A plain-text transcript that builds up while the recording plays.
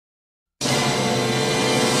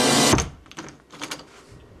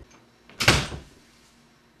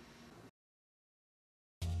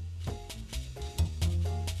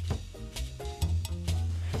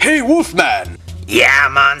Hey, Wolfman! Yeah,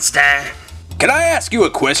 monster? Can I ask you a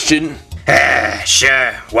question?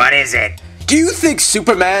 Sure, what is it? Do you think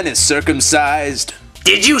Superman is circumcised?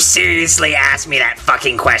 Did you seriously ask me that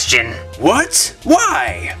fucking question? What?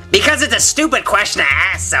 Why? Because it's a stupid question to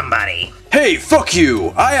ask somebody. Hey, fuck you!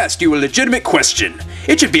 I asked you a legitimate question.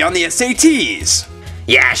 It should be on the SATs.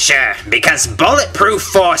 Yeah, sure, because bulletproof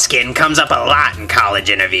foreskin comes up a lot in college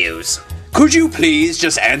interviews. Could you please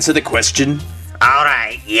just answer the question?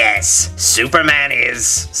 Alright, yes, Superman is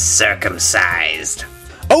circumcised.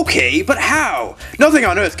 Okay, but how? Nothing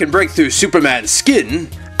on Earth can break through Superman's skin.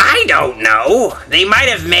 I don't know. They might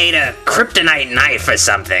have made a kryptonite knife or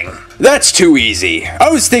something. That's too easy. I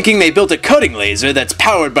was thinking they built a cutting laser that's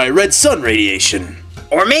powered by red sun radiation.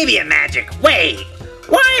 Or maybe a magic. Wait,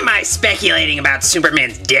 why am I speculating about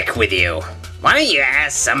Superman's dick with you? Why don't you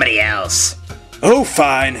ask somebody else? Oh,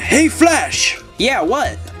 fine. Hey, Flash! Yeah,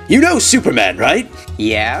 what? You know Superman, right?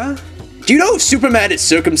 Yeah? Do you know if Superman is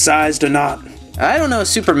circumcised or not? I don't know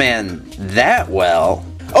Superman that well.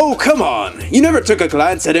 Oh, come on! You never took a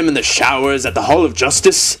glance at him in the showers at the Hall of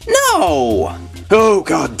Justice? No! Oh,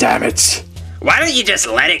 god damn it. Why don't you just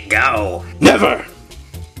let it go? Never!